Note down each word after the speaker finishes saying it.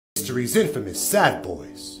History's infamous sad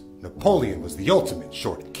boys. Napoleon was the ultimate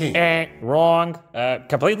short king. Wrong.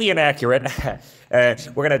 Completely inaccurate. We're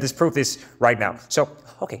gonna disprove this right now. So,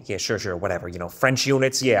 okay, yeah, sure, whatever. You know, French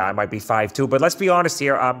units, yeah, I might be 5'2", but let's be honest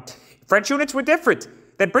here. French units were different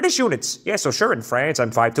than British units. Yeah, so sure, in France,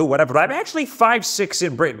 I'm 5'2", whatever, but I'm actually 5'6"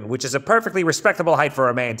 in Britain, which is a perfectly respectable height for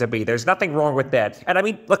a man to be. There's nothing wrong with that. And I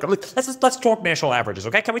mean, look, let's talk national averages,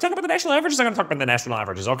 okay? Can we talk about the national averages? I'm gonna talk about the national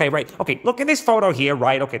averages, okay, right? Okay, look at this photo here,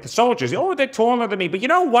 right? Okay, the soldiers, oh, they're taller than me, but you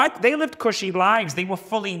know what? They lived cushy lives. They were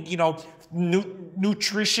fully, you know,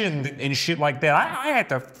 nutrition and shit like that. I had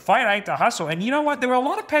to fight, I had to hustle, and you know what? There were a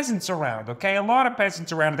lot of peasants around, okay? A lot of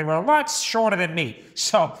peasants around. They were a lot shorter than me.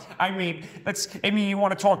 So, I mean, you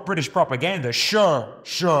want to talk British propaganda? Sure,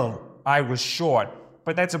 I was short,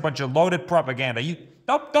 but that's a bunch of loaded propaganda. You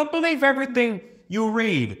don't believe everything you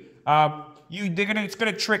read. It's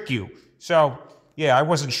gonna trick you. So, yeah, I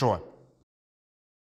wasn't short.